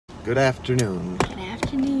Good afternoon. Good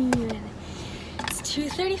afternoon. It's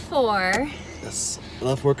 2:34. Yes, I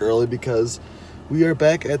left work early because we are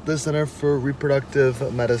back at the Center for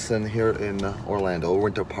Reproductive Medicine here in Orlando,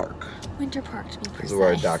 Winter Park. Winter Park, to be precise. This is where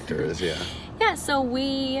our doctor is, yeah. Yeah, so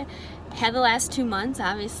we had the last 2 months,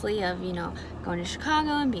 obviously, of, going to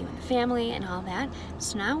Chicago and being with the family and all that.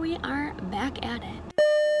 So now we are back at it.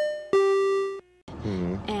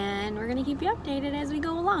 And we're going to keep you updated as we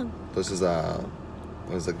go along. This is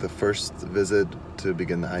was like the first visit to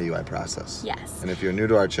begin the IUI process. Yes. And if you're new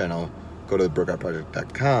to our channel, go to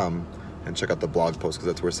BrookhartProject.com and check out the blog post, because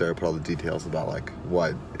that's where Sarah put all the details about like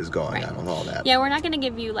what is going on with all that. Yeah, we're not going to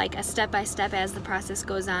give you like a step-by-step as the process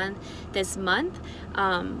goes on this month.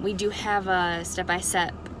 We do have a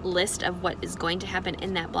step-by-step list of what is going to happen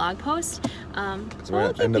in that blog post. Because we're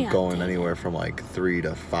going to end up going anywhere from like 3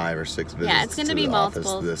 to 5 or 6 visits. Yeah, it's going to be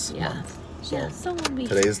multiple this month. So, yeah, so we'll be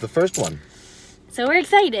today is the first one. So we're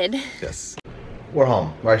excited. Yes. We're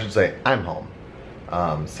home, or I should say I'm home.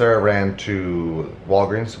 Sarah ran to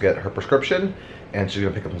Walgreens to get her prescription, and she's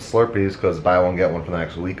gonna pick up some Slurpees because buy one get one for the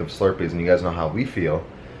next week of Slurpees, and you guys know how we feel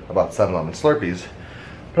about 7-Eleven Slurpees.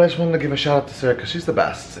 But I just wanted to give a shout out to Sarah because she's the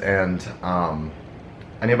best, and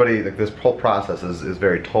anybody, like, this whole process is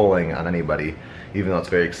very tolling on anybody, even though it's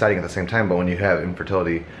very exciting at the same time. But when you have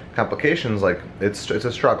infertility complications, like, it's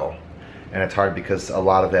a struggle. And it's hard because a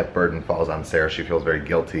lot of that burden falls on Sarah. She feels very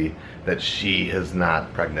guilty that she is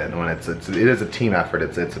not pregnant. When it is a team effort.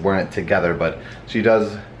 We're in it together, but she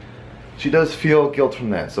does feel guilt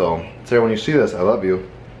from that. So Sarah, when you see this, I love you,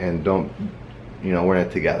 and don't, we're in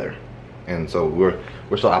it together. And so we're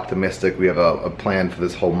so optimistic. We have a plan for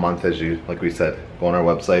this whole month, as you, like we said, go on our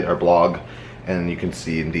website, our blog, and you can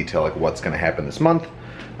see in detail like what's going to happen this month.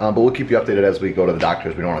 But we'll keep you updated as we go to the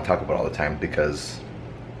doctors. We don't want to talk about it all the time because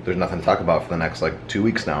there's nothing to talk about for the next like 2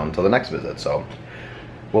 weeks now until the next visit. So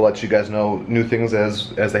we'll let you guys know new things as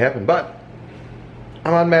they happen. But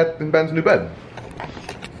I'm on Matt and Ben's new bed.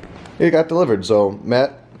 It got delivered. So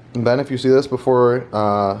Matt and Ben, if you see this before,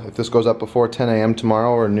 if this goes up before 10 a.m. tomorrow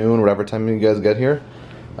or noon, whatever time you guys get here,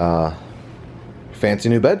 fancy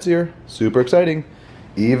new beds here. Super exciting.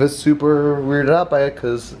 Eve is super weirded out by it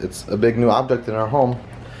because it's a big new object in our home.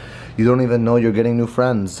 You don't even know you're getting new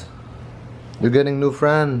friends. You're getting new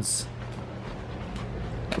friends.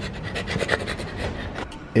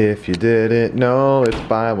 If you didn't know, it's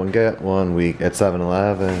buy one get one week at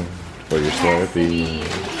 7-Eleven for your Slurpee.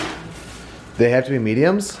 They have to be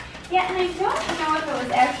mediums? Yeah, and I don't know if it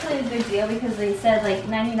was actually a good deal because they said like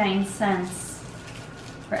 99 cents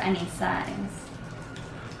for any size.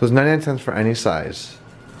 So it's 99 cents for any size.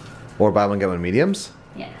 Or buy one get one mediums?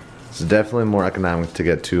 Yeah. It's definitely more economic to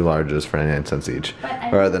get 2 larges for 99 cents each,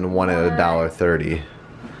 rather than one at $1.30.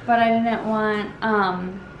 But I didn't want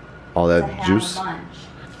all that juice. Lunch.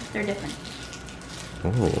 They're different.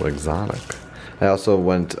 Oh, exotic. I also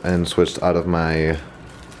went and switched out of my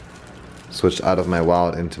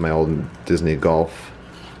wallet into my old Disney golf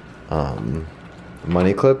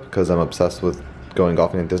money clip because I'm obsessed with going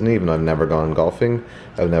golfing at Disney, even though I've never gone golfing.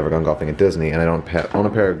 I've never gone golfing at Disney, and I don't own a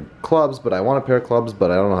pair of clubs, but I want a pair of clubs,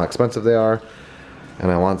 but I don't know how expensive they are.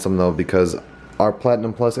 And I want some though because our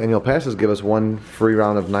Platinum Plus annual passes give us 1 free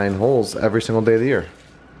round of 9 holes every single day of the year.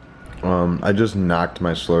 I just knocked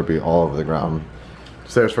my Slurpee all over the ground.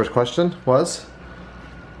 Sarah's first question was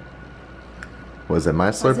it my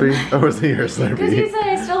Slurpee or was it your Slurpee? Because you said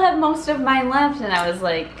I still have most of mine left, and I was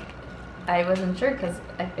like, I wasn't sure because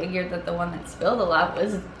I figured that the one that spilled a lot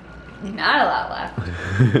was not a lot left.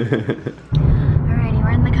 Alrighty,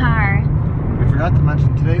 we're in the car. We forgot to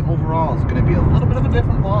mention today overall is going to be a little bit of a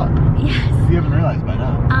different vlog. Yes. If you haven't realized by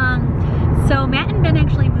now. So Matt and Ben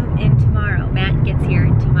actually move in tomorrow. Matt gets here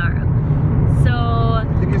tomorrow. So I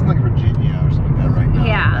think he's in like Virginia or something like that right now.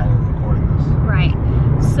 Yeah. While we're recording this. Right.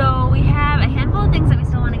 So we have a handful of things that we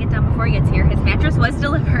still want to get done before he gets here. His mattress was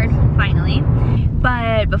delivered, finally.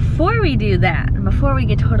 But before we do that, and before we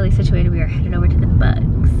get totally situated, we are headed over to the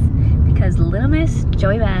Buggs. Because little Miss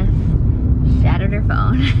Joey Beth shattered her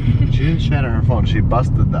phone. She didn't shatter her phone, she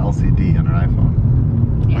busted the LCD on her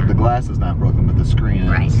iPhone. Yeah. The glass is not broken, but the screen is.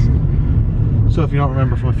 Right. So if you don't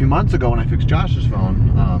remember from a few months ago when I fixed Josh's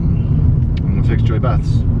phone, I'm gonna fix Joey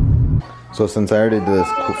Beth's. So since I already did this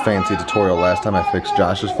fancy tutorial last time I fixed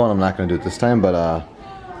Josh's phone, I'm not gonna do it this time, but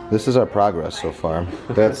this is our progress so far.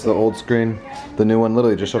 That's the old screen. The new one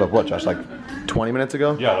literally just showed up, what, Josh, like 20 minutes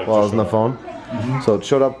ago? Yeah. Like while I was on the phone? So it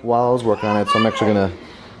showed up while I was working on it, so I'm actually gonna,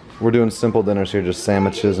 we're doing simple dinners here, just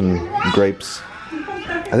sandwiches and grapes.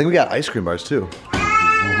 I think we got ice cream bars too.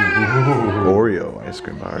 Oreo ice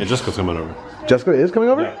cream bars. Yeah, Jessica's coming over. Jessica is coming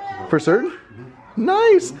over? Yeah. For certain?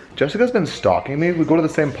 Nice. Jessica's been stalking me. We go to the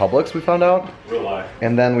same Publix, we found out. Real life.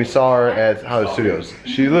 And then we saw her at Hollywood Studios.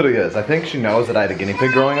 She literally is. I think she knows that I had a guinea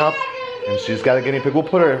pig growing up. And she's got a guinea pig. We'll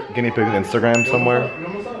put her guinea pig on Instagram somewhere.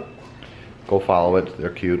 Go follow it. They're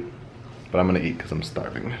cute. But I'm gonna eat because I'm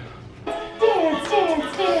starving. Dance,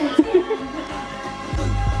 dance, dance.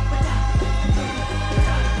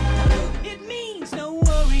 It means no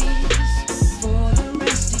worries for the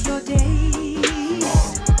rest of your days.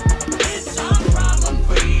 It's our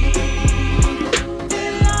problem-free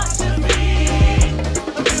philosophy.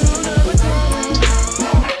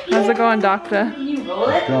 How's it going, Doctor? Can you roll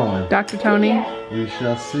it? Going. Dr. Tony? We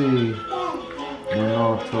shall see. We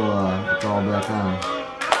know till it's all back on.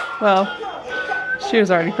 Well, she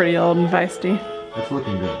was already pretty old and feisty. It's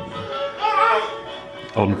looking good.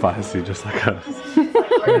 Old and feisty, just like us.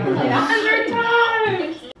 100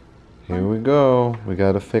 times. Here we go. We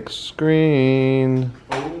got a fixed screen.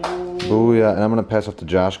 Booyah. And I'm gonna pass off to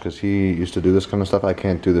Josh because he used to do this kind of stuff. I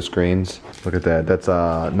can't do the screens. Look at that. That's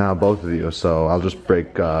now both of you. So I'll just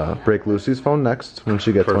break Lucy's phone next when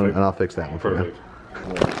she gets one, and I'll fix that one for you.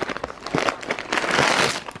 Perfect.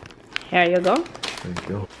 Here you go. Thank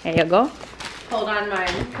you. Here you go. Hold on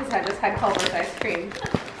mine, because I just had Culver's ice cream.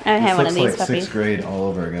 I have one of these like puppies. 6th grade all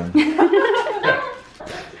over again.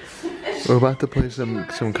 We're about to play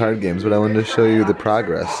some card games, but I wanted to show you the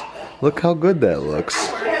progress. Look how good that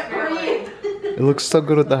looks. It looks so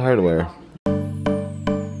good with the hardware.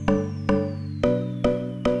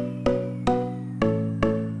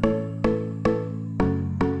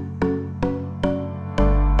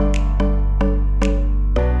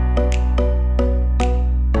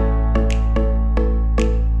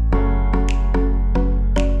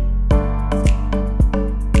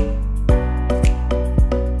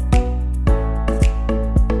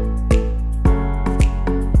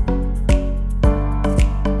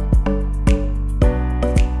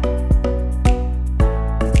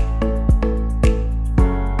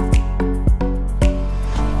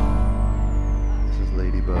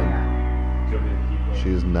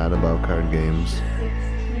 Not about card games.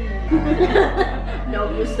 No,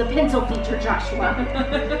 use the pencil feature, Joshua.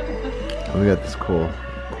 We got this cool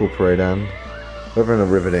parade on. We're having a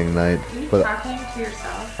riveting night. But Talking to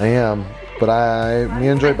yourself. I am. But me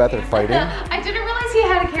and Joy Beth are fighting. I didn't realize he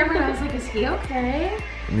had a camera and I was like, is he okay?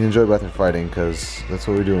 Me and Joy Beth are fighting because that's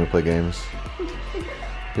what we do when we play games.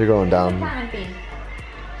 You're going down.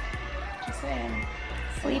 Just saying.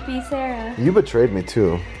 Sleepy Sarah. You betrayed me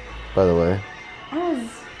too, by the way. I was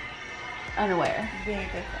unaware. Very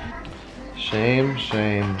different. Shame,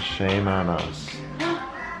 shame, shame on us.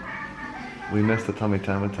 We missed the tummy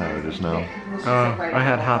time with Tyler just now. I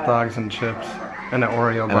had hot dogs and chips and an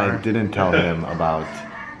Oreo And bar. I didn't tell him about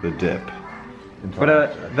the dip.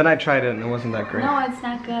 But then I tried it and it wasn't that great. No, it's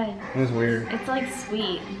not good. It was weird. It's like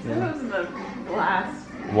sweet. This was the last.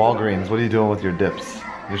 Walgreens, what are you doing with your dips?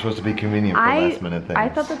 You're supposed to be convenient for last minute things. I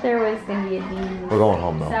thought that there was gonna be a bean We're going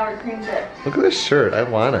home though. Sour cream dip. Look at this shirt, I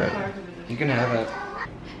want it. You can have it.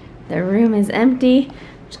 The room is empty.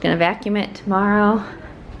 Just gonna vacuum it tomorrow.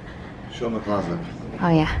 Show them the closet. Oh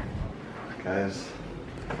yeah. Guys.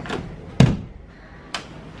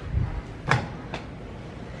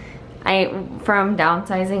 From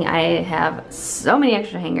downsizing, I have so many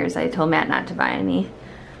extra hangers. I told Matt not to buy any.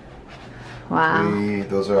 Wow.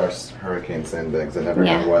 Those are our hurricane sandbags that never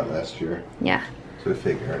got wet last year. Yeah. So we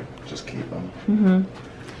figured, just keep them.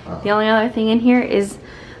 Mm-hmm. The only other thing in here is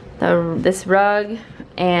this rug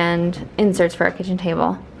and inserts for our kitchen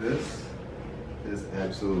table. This is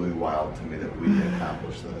absolutely wild to me that we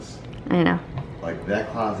accomplished this. I know. Like that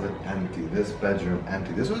closet empty, this bedroom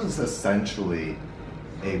empty. This was essentially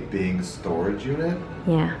a big storage unit.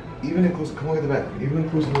 Yeah. Even inclusive, come look at the bathroom, even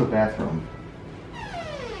inclusive of the bathroom.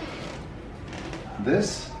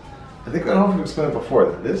 This, I think, I don't know if you explained it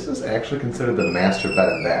before, this is actually considered the master bed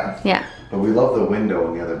and bath. Yeah. But we love the window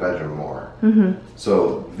in the other bedroom more. Mm-hmm.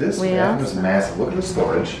 So this bathroom is massive. Look at the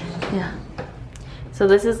storage. Yeah. So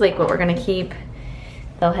this is like what we're gonna keep.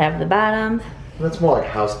 They'll have the bottom. That's more like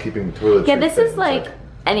housekeeping toiletry. Yeah, this is things, like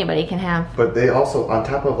anybody can have. But they also, on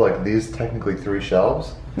top of like these technically 3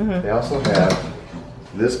 shelves, they also have,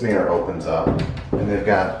 this mirror opens up, and they've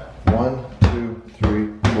got 1, 2,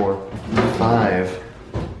 3, 4, 5,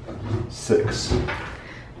 6.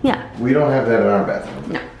 Yeah. We don't have that in our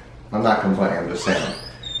bathroom. No. I'm not complaining, I'm just saying.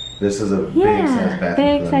 This is a big size Yeah. bathroom.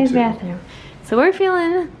 Big for them, size too. bathroom. So we're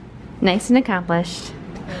feeling nice and accomplished.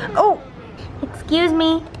 Oh, excuse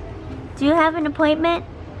me. Do you have an appointment?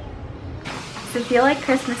 Does it feel like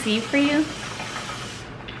Christmas Eve for you?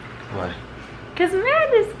 What? Because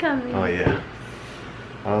Matt is coming. Oh yeah.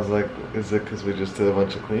 I was like, is it because we just did a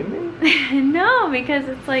bunch of cleaning? No, because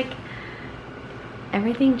it's like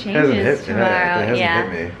everything It hasn't changes hit, tomorrow. it hasn't Yeah.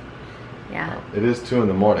 hit me. Yeah. It is 2 in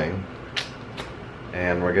the morning,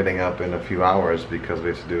 and we're getting up in a few hours because we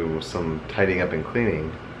have to do some tidying up and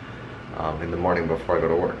cleaning in the morning before I go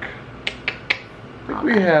to work. I think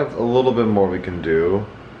we have a little bit more we can do,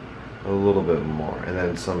 a little bit more, and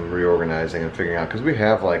then some reorganizing and figuring out, because we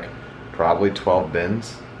have like probably 12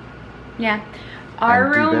 bins. Yeah. Our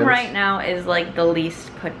Empty room bins? right now is like the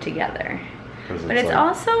least put together. 'Cause But it's like-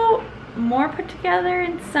 also more put together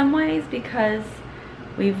in some ways because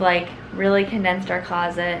we've like really condensed our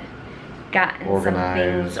closet, gotten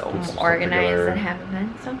Organized, some put some things stuff organized together. that haven't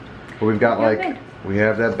been. So But we've got Yeah, like, good. we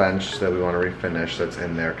have that bench that we want to refinish that's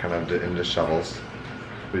in there, kind of into shovels.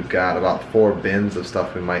 We've got about 4 bins of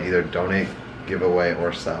stuff we might either donate, give away,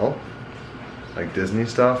 or sell, like Disney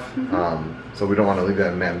stuff. Mm-hmm. So we don't want to leave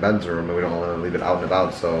that in Ben's room, and we don't want to leave it out and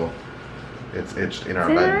about. So it's in our it's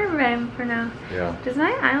in bed. our room for now. Yeah. Does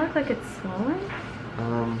my eye look like it's swollen?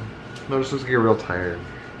 No, just looks like you're real tired.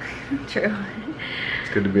 True.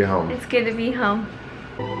 It's good to be home. It's good to be home.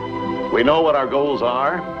 We know what our goals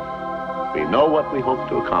are. We know what we hope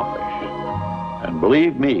to accomplish. And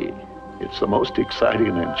believe me, it's the most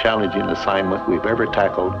exciting and challenging assignment we've ever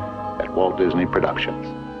tackled at Walt Disney Productions.